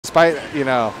despite, you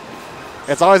know,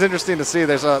 it's always interesting to see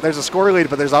there's a score lead,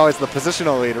 but there's always the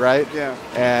positional lead, right? Yeah.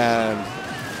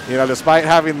 And, you know, despite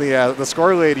having the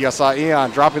score lead, you saw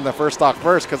Eon dropping the first stock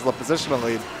first because of the positional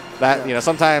lead. That, you know,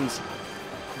 sometimes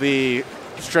the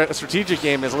strategic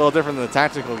game is a little different than the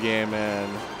tactical game,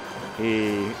 and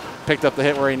he picked up the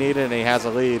hit where he needed, and he has a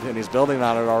lead, and he's building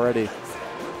on it already.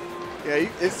 Yeah,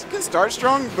 it can start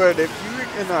strong, but if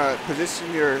you're in a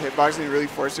position your hitboxing and really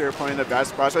force your opponent in a bad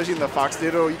spot, especially in the Fox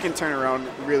Ditto, you can turn around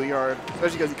really hard,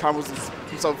 especially because he combos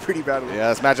himself pretty badly. Yeah,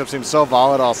 this matchup seems so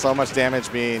volatile, so much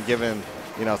damage being given,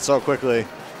 you know, so quickly.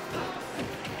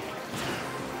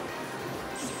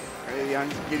 I'm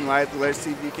getting light. Let's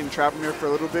see if he can trap him here for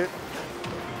a little bit.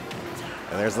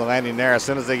 And there's the landing there. As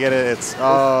soon as they get it, it's,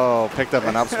 picked up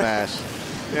an up smash.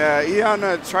 Yeah, Eon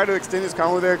tried to extend his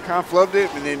combo there, kind of flubbed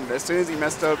it, and then as soon as he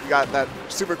messed up, you got that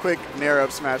super quick nair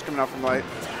up smash coming out from Light.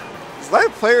 He's Light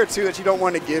a player, too, that you don't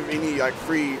want to give any like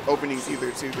free openings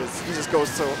either, too, because he just goes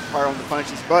so hard on the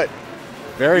punches. But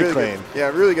very really clean. Good, yeah,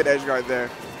 really good edge guard there,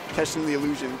 catching the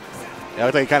illusion. Yeah, I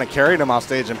looked like he kind of carried him off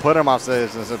stage and put him off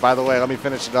stage and said, by the way, let me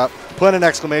finish it up. Put an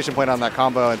exclamation point on that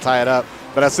combo and tie it up.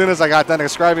 But as soon as I got done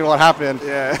describing what happened,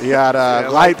 he had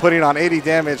Light putting on 80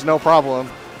 damage, no problem.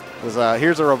 It was,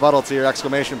 here's a rebuttal to your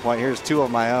exclamation point. Here's two of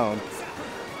my own.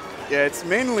 Yeah, it's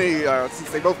mainly,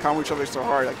 since they both combo each other so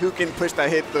hard, like who can push that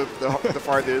hit the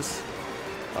farthest.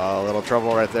 Oh, a little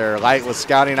trouble right there. Light was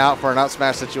scouting out for an up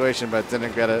smash situation, but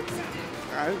didn't get it.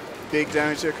 All right, big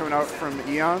damage here coming out from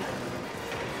Eon.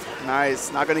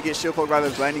 Nice. Not going to get shield poked by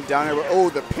the landing down there. But, oh,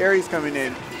 the parry's coming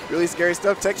in. Really scary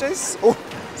stuff. Tech chase. Oh,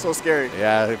 so scary.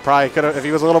 Yeah, he probably could have, if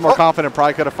he was a little more confident,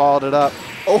 probably could have followed it up.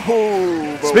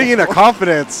 Oh. Speaking of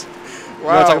confidence,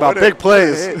 wow, talk about big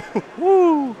plays.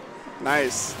 Woo.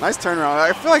 Nice. Nice turnaround.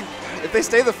 I feel like if they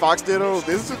stay the Fox Ditto,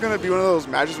 this is going to be one of those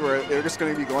matches where they're just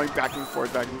going to be going back and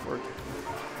forth, back and forth.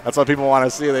 That's what people want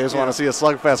to see. They just want to see a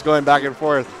slugfest going back and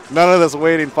forth. None of this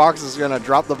waiting. Fox is going to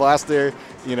drop the blaster,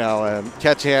 you know, and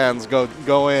catch hands,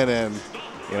 go in, and,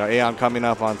 you know, Eon coming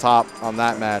up on top on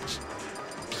that match.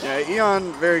 Yeah,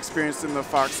 Eon very experienced in the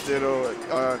Fox Ditto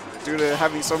due to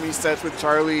having so many sets with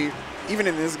Charlie, even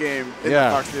in this game, in the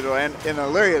Fox Ditto, and in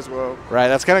Larry as well. Right.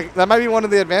 That might be one of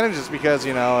the advantages because,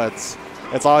 you know,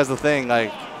 it's always the thing.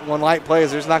 Like, when Light plays,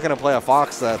 there's not going to play a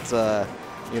Fox that's,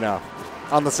 you know,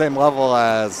 on the same level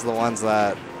as the ones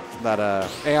that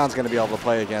Aeon's going to be able to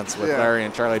play against with Larry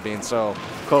and Charlie being so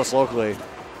close locally.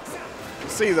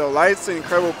 See, though, Light's an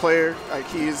incredible player. Like,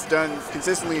 he's done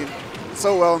consistently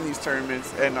so well in these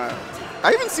tournaments. And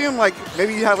I even see him, like,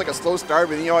 maybe he has, like, a slow start,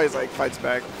 but he always, like, fights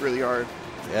back really hard.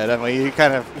 Yeah, definitely. You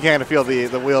kind of feel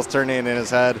the wheels turning in his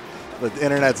head. The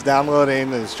internet's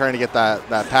downloading, and he's trying to get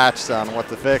that patch on what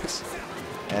to fix.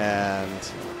 And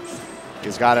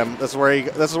he's got him. This is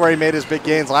where he made his big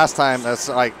gains last time. That's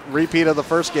like repeat of the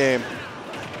first game.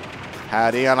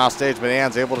 Had Eon off stage, but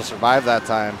Eon's able to survive that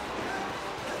time.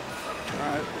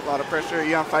 All right, a lot of pressure.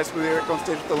 Eon fights with Eric on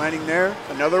stage with the landing there.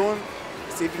 Another one.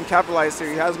 Let's see if he can capitalize here.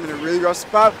 He has him in a really rough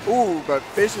spot. Ooh, but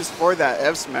fishes for that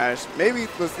F smash. Maybe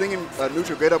was thinking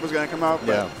neutral great up was going to come out,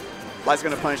 but Light's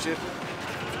going to punish it.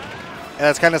 And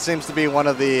that kind of seems to be one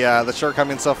of the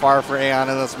shortcomings so far for Eon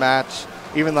in this match.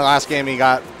 Even the last game, he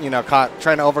got, you know, caught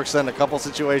trying to overextend a couple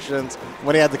situations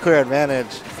when he had the clear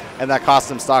advantage, and that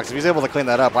cost him stocks. If he's able to clean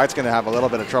that up, Light's going to have a little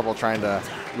bit of trouble trying to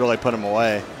really put him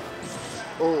away.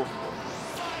 Oh.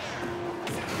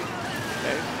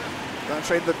 Okay. Gonna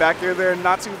trade the back air there.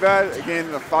 Not too bad. Again,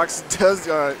 the Fox does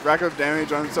rack up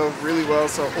damage on himself really well.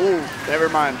 So, oh, never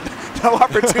mind. No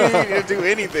opportunity to do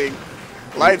anything.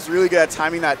 Light's really good at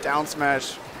timing that down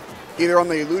smash, either on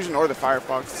the illusion or the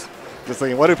Firefox. Just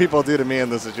thinking, what do people do to me in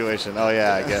this situation? Oh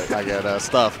yeah, I get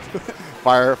stuffed.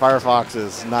 Firefox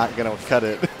is not gonna cut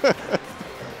it.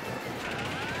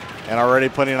 And already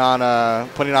putting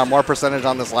on more percentage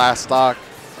on this last stock,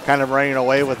 kind of running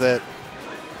away with it.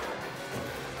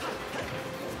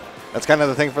 That's kind of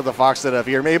the thing for the Fox that if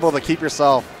you're able to keep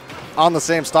yourself on the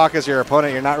same stock as your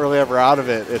opponent, you're not really ever out of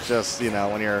it. It's just, you know,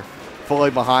 when you're fully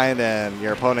behind and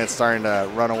your opponent's starting to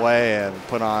run away and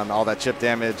put on all that chip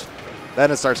damage,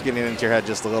 then it starts getting into your head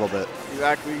just a little bit.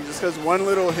 Exactly. Just because one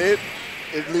little hit,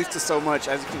 it leads to so much,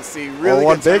 as you can see. Really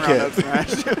one good big hit. Up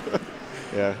smash.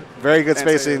 Yeah. Very good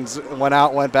spacings. Went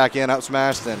out, went back in, up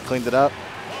smashed, and cleaned it up.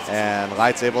 And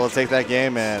Light's able to take that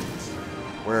game, and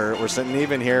we're sitting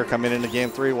even here coming into game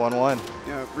 3, 1-1.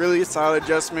 Yeah, really solid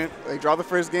adjustment. They draw the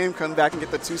first game, come back and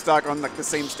get the 2 stock on like the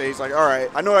same stage. Like, all right,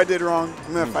 I know I did wrong.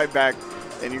 I'm going to fight back.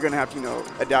 And you're going to have to, you know,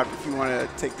 adapt if you want to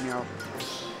take me out.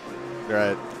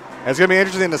 Right. And it's going to be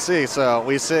interesting to see. So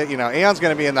we see, you know, Aeon's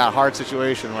going to be in that hard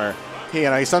situation where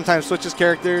he sometimes switches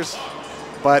characters,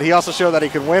 but he also showed that he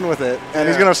could win with it, and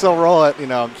he's going to still roll it, you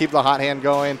know, keep the hot hand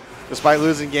going. Despite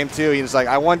losing game 2, he's like,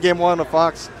 I won game 1 with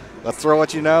Fox. Let's throw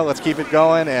what you know. Let's keep it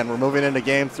going, and we're moving into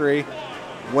game 3.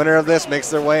 Winner of this makes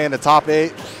their way into top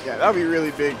 8. Yeah, that would be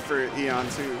really big for Eon,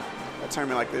 too, a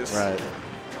tournament like this. Right.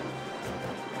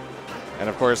 And,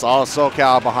 of course, all of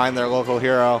SoCal behind their local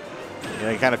hero. You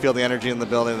know, you kind of feel the energy in the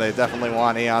building. They definitely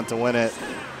want Eon to win it.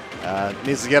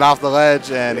 Needs to get off the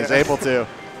ledge, and he's able to.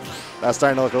 That's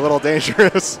starting to look a little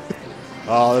dangerous.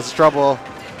 Oh, this is trouble.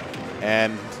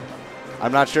 And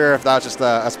I'm not sure if that was just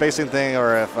a spacing thing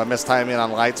or if a mistiming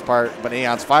on Light's part, but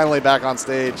Eon's finally back on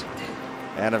stage.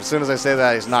 And as soon as I say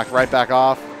that, he's knocked right back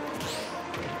off.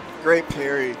 Great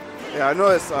parry. Yeah, I know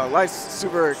it's Light's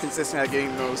super consistent at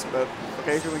getting those, but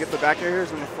okay, he's going to get the back air here.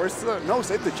 He's going to force the, no,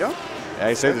 save the jump. Yeah,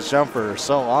 he saved the jump for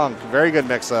so long. Very good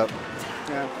mix-up.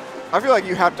 Yeah. I feel like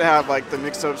you have to have like the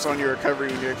mix-ups on your recovery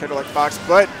when you're a character like Fox,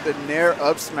 but the Nair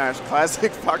up smash,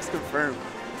 classic Fox confirmed.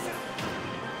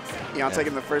 Eon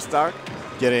taking the first stock.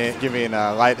 Giving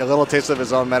Light a little taste of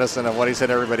his own medicine of what he's hit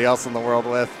everybody else in the world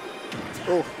with.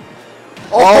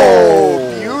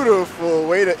 Oh, beautiful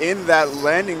way to end that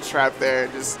landing trap there.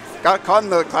 Just got caught in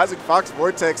the classic Fox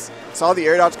vortex, saw the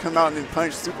air dodge come out and then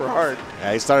punched super hard.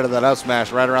 Yeah, he started that up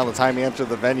smash right around the time he entered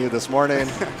the venue this morning.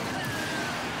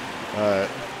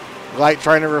 Light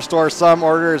trying to restore some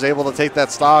order, is able to take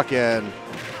that stock, and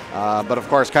but of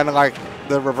course, kind of like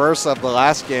the reverse of the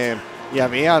last game, you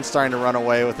have Eon starting to run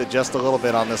away with it just a little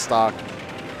bit on this stock.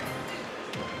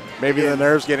 Maybe the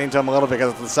nerves getting to him a little bit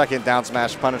because it's the second down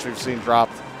smash punish we've seen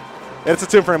dropped. It's a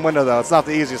 2-frame window, though. It's not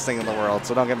the easiest thing in the world,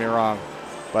 so don't get me wrong.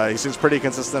 But he seems pretty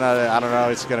consistent at it. I don't know.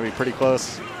 It's going to be pretty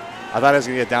close. I thought he was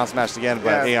going to get down smashed again,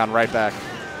 but Eon right back.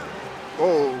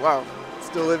 Oh, wow.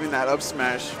 Still living that up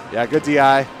smash. Yeah, good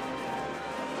DI.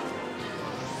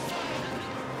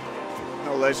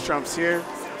 No ledge trumps here.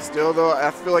 Still, though,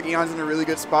 I feel like Eon's in a really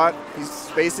good spot. He's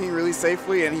spacing really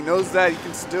safely, and he knows that he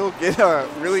can still get a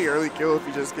really early kill if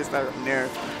he just gets that Nair.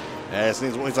 Yeah, it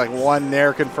seems he's like one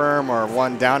Nair confirm or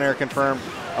one down air confirm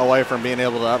away from being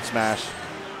able to up smash.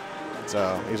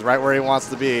 So he's right where he wants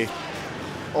to be.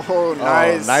 Oh,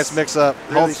 nice. Oh, nice mix-up.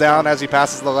 Really Holds down as he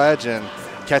passes the ledge and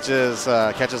catches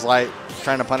Light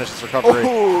trying to punish his recovery.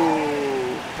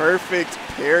 Oh, perfect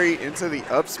parry into the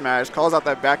up smash. Calls out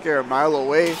that back air a mile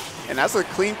away. And that's a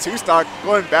clean 2-stock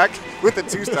going back with the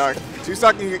 2-stock.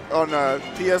 2-stocking on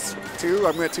PS2.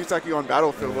 I'm going to 2-stock you on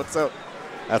Battlefield. What's up?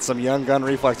 That's some young gun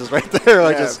reflexes right there.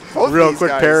 Like just real quick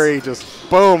guys. Parry, just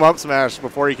boom, up smash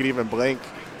before he could even blink.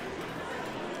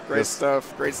 Great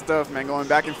stuff, man. Going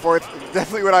back and forth.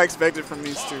 Definitely what I expected from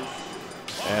these two.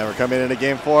 And we're coming into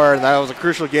game 4. And that was a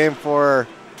crucial game for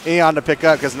Eon to pick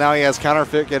up because now he has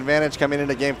counterpick advantage coming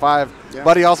into game 5. Yeah.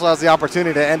 But he also has the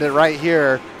opportunity to end it right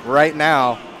here, right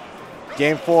now.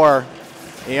 Game 4,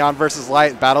 Eon versus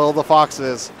Light, Battle of the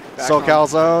Foxes. SoCal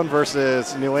Zone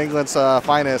versus New England's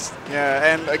finest.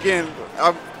 Yeah, and again,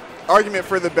 argument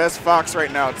for the best Fox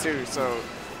right now, too. So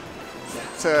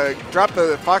to drop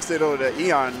the Fox Ditto to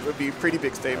Eon would be a pretty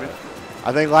big statement.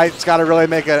 I think Light's got to really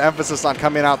make an emphasis on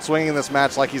coming out swinging this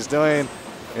match like he's doing.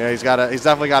 You know, he's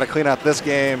definitely got to clean up this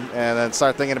game and then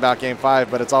start thinking about game 5,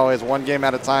 but it's always one game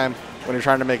at a time when you're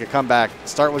trying to make a comeback.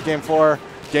 Start with game 4.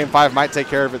 Game 5 might take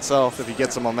care of itself if he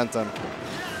gets some momentum.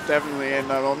 Definitely, and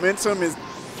momentum is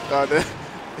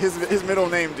his middle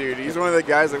name, dude. He's one of the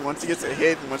guys that once he gets a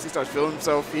hit and once he starts feeling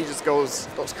himself, he just goes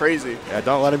crazy. Yeah,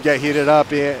 don't let him get heated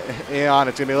up, Eon. It's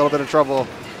going to be a little bit of trouble.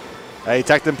 He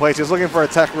teched in place. He was looking for a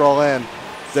tech roll in.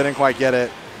 Didn't quite get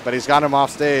it, but he's got him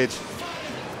off stage.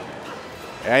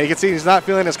 And you can see he's not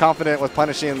feeling as confident with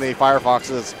punishing the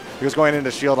Firefoxes. He was going into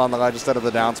shield on the ledge instead of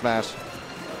the down smash.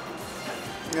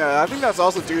 Yeah, I think that's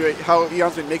also due to how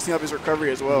Eon's been mixing up his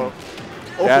recovery as well.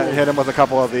 Yeah, hit him with a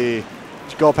couple of the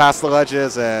go past the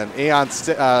ledges, and Eon,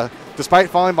 despite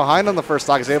falling behind on the first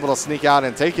stock, is able to sneak out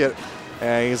and take it.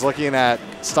 And he's looking at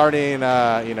starting,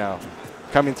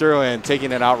 coming through and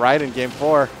taking it outright in game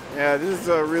 4. Yeah, this is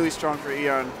really strong for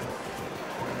Eon.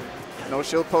 No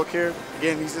shield poke here.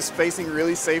 Again, he's just spacing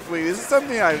really safely. This is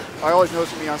something I always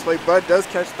notice from Eon's play. Bud does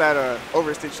catch that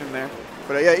overextension there.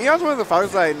 But yeah, Eon's one of the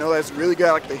fighters that I know that's really good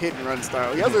at like the hit and run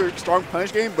style. He has a strong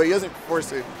punish game, but he doesn't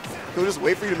force it. He'll just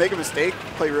wait for you to make a mistake,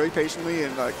 play really patiently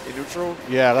and like in neutral.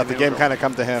 Yeah, let the game kind of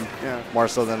come to him. Yeah. More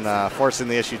so than forcing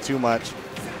the issue too much.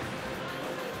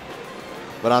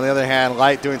 But on the other hand,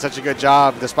 Light doing such a good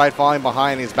job, despite falling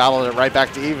behind, he's battled it right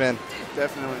back to even.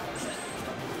 Definitely.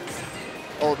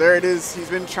 Oh, there it is. He's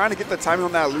been trying to get the timing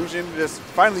on that illusion, just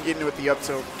finally getting it with the up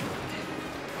tilt.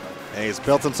 And he's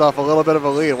built himself a little bit of a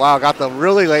lead. Wow, got the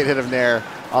really late hit of Nair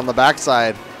on the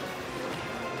backside.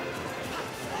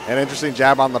 an interesting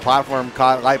jab on the platform,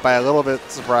 caught Light by a little bit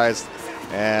surprised.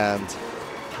 And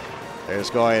they're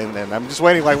just going, and I'm just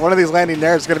waiting, like one of these landing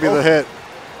there is going to be the hit.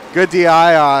 Good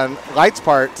DI on Light's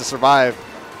part to survive.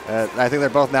 I think they're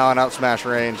both now in up smash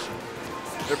range.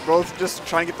 They're both just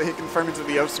trying to get the hit confirm into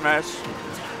the up smash.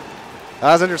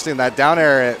 That was interesting. That down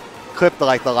air, it clipped the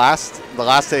last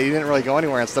hit. He didn't really go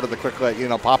anywhere instead of the quick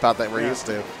pop out that we're used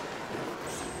to.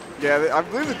 Yeah, I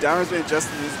believe the down air's been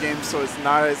adjusted in this game, so it's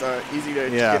not as easy to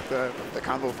get the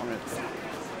combo from it.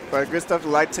 But good stuff to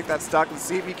Light, take that stock and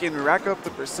see if he can rack up the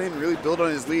percent and really build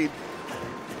on his lead.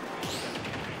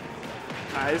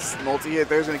 Nice multi-hit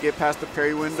there is going to get past the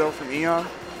parry window from Eon.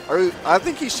 I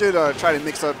think he should try to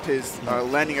mix up his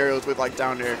landing aerials with like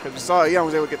down air, because we saw Eon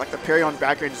was able to get like the parry on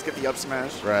back air and just get the up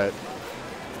smash. Right.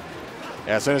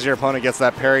 Yeah, as soon as your opponent gets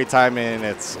that parry time in,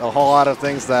 it's a whole lot of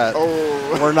things that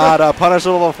were not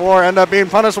punishable before end up being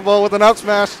punishable with an up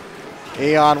smash.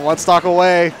 Eon one stock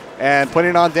away and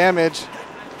putting on damage.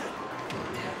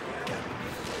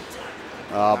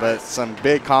 Nice. But some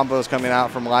big combos coming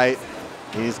out from Light.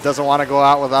 He doesn't want to go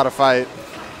out without a fight.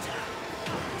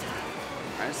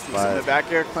 Nice. He's in the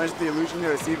back air, clench the illusion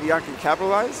here to see if Eon can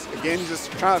capitalize. Again, he's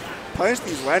just trying to punish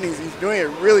these landings. He's doing a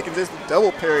really consistent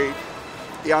double parry.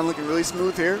 Eon looking really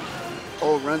smooth here.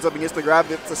 Runs up against the grab.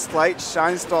 It's a slight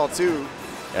shine stall too.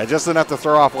 Yeah, just enough to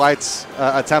throw off Light's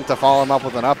attempt to follow him up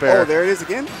with an up air. Oh, there it is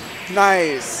again.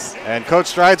 Nice. And Coach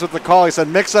strides with the call. He said,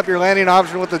 mix up your landing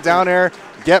option with the down air,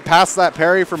 get past that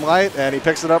parry from Light, and he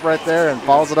picks it up right there and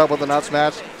follows it up with an up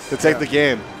smash to take the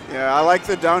game. Yeah, I like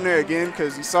the down air again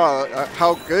because you saw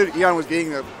how good Eon was getting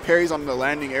the parries on the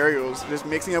landing aerials. Just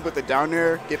mixing up with the down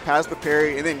air, get past the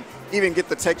parry, and then even get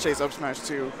the tech chase up smash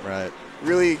too. Right.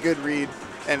 Really good read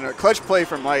and a clutch play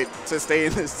from Light to stay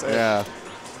in this set. Yeah.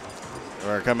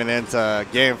 We're coming into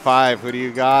game 5. Who do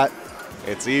you got?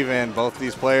 It's even. Both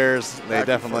these players, they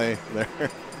definitely,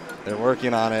 they're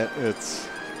working on it. It's,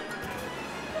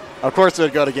 of course, it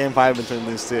would go to game 5 between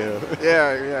these two.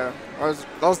 Yeah. I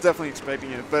was definitely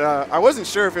expecting it, but I wasn't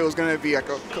sure if it was going to be like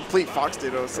a complete Fox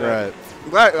ditto. So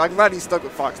right. I'm glad he stuck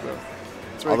with Fox though.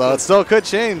 Really Although it still could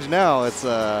change now. It's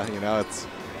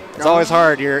it's always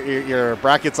hard. Your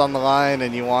bracket's on the line,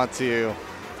 and you want to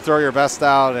throw your best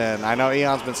out. And I know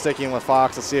Eon's been sticking with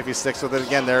Fox. Let's see if he sticks with it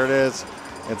again. There it is.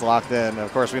 It's locked in.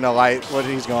 Of course, we know Light, what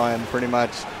he's going, pretty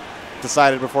much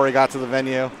decided before he got to the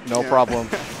venue. No problem.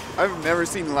 I've never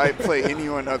seen Light play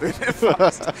anyone other than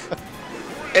Fox.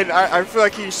 And I feel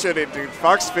like he shouldn't, dude.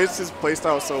 Fox fits his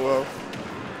playstyle so well.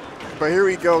 But here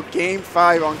we go. Game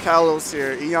 5 on Kalos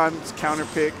here. Eon's counter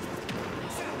pick.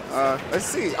 Let's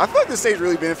see. I feel like this stage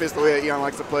really benefits the way that Eon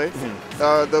likes to play.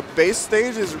 The base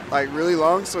stage is like really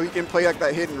long, so he can play like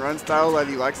that hit and run style that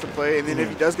he likes to play. And then if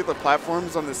he does get the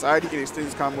platforms on the side, he can extend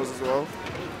his combos as well.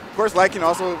 Of course, Light can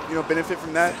also benefit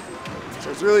from that.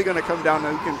 So it's really going to come down to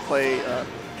who can play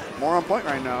more on point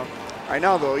right now. Right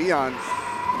now, though, Eon,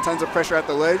 tons of pressure at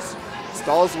the ledge.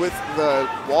 Stalls with the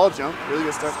wall jump. Really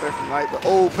good stuff there from Light. But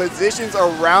positions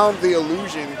around the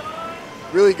illusion.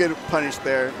 Really good punish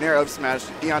there. Nair up smash.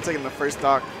 Eon taking the first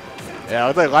stock. Yeah, it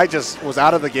looked like Light just was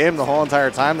out of the game the whole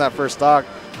entire time, that first stock,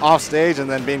 off stage, and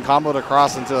then being comboed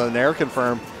across into a Nair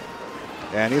confirm.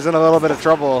 And he's in a little bit of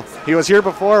trouble. He was here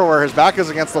before where his back is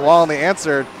against the wall and they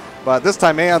answered, but this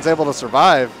time Aeon's able to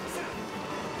survive.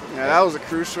 Yeah, that was a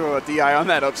crucial DI on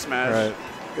that up smash. Right.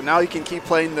 But now he can keep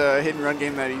playing the hit and run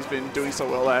game that he's been doing so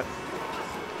well at.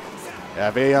 Yeah,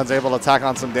 if Aeon's able to tack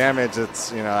on some damage,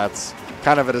 it's it's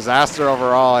kind of a disaster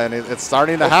overall, and it's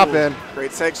starting to happen.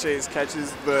 Great tech chase,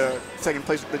 catches the second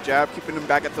place with the jab, keeping him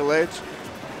back at the ledge.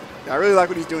 Yeah, I really like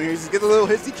what he's doing here. He's getting the little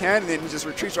hits he can, and then he just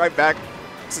retreats right back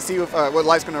to see what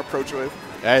Light's going to approach with.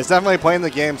 Yeah, he's definitely playing the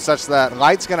game such that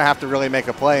Light's going to have to really make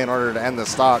a play in order to end the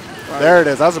stock. Right. There it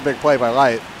is. That was a big play by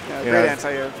Light. Yeah, great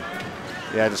anti-air.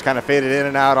 Yeah, just kind of faded in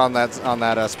and out on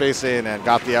that spacing and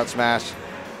got the up smash.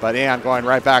 But Aeon going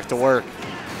right back to work.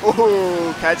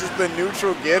 Oh, catches the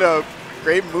neutral get up.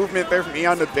 Great movement there from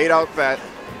Eon to bait out that.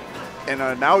 And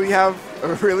now we have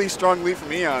a really strong lead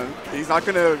from Eon. He's not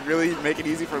going to really make it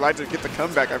easy for Light to get the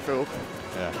comeback, I feel.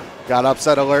 Yeah. Got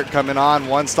upset alert coming on,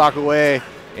 one stock away.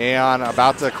 Aeon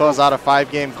about to close out a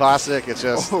 5-game classic. It's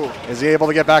just, is he able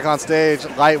to get back on stage?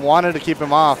 Light wanted to keep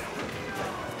him off.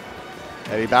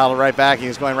 And he battled right back.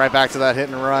 He's going right back to that hit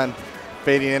and run,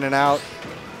 fading in and out.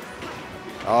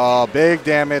 Oh, big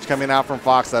damage coming out from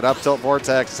Fox. That up tilt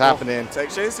vortex is happening. Tech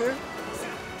chase here.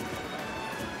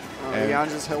 Eon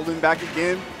just holding back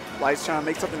again. Light's trying to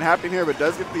make something happen here, but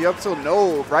does get the up tilt.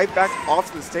 No, right back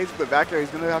off the stage with the back air. He's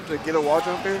going to have to get a wall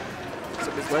jump here.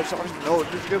 So his ledge shot. No,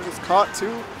 this gives us caught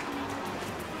too.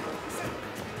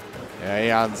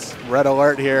 Yeah, Eon's red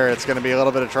alert here. It's going to be a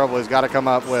little bit of trouble. He's got to come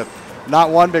up with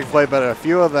not one big play, but a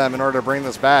few of them in order to bring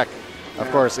this back. Of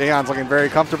course, Eon's looking very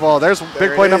comfortable. There's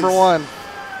big play number 1.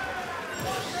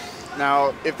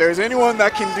 Now, if there's anyone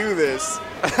that can do this,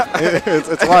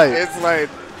 it's Light. It's Light.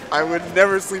 I would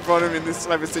never sleep on him in this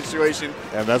type of situation.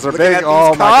 And that's a Looking big, at oh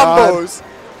these my combos.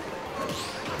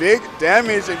 God. Big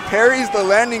damage and parries the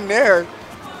landing there.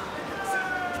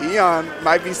 Eon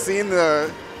might be seeing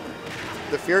the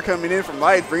fear coming in from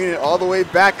Light, bringing it all the way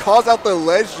back, calls out the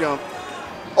ledge jump.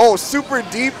 Oh, super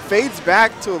deep, fades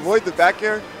back to avoid the back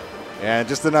air. And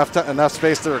just enough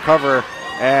space to recover.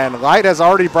 And Light has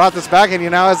already brought this back, and he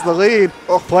now has the lead,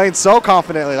 playing so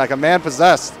confidently, like a man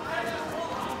possessed.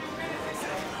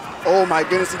 Oh my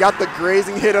goodness, he got the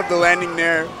grazing hit of the landing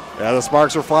there. Yeah, the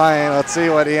sparks are flying. Let's see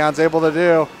what Eon's able to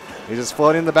do. He's just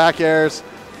floating the back airs.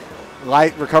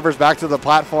 Light recovers back to the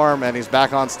platform, and he's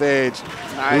back on stage.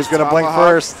 Nice. Who's going to blink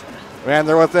first? Man,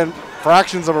 they're within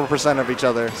fractions of a percent of each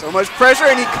other. So much pressure,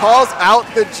 and he calls out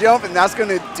the jump, and that's going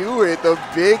to do it. The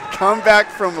big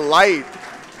comeback from Light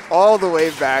all the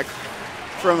way back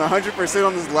from 100%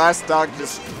 on this last stock,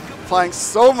 just applying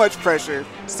so much pressure,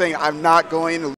 saying, I'm not going to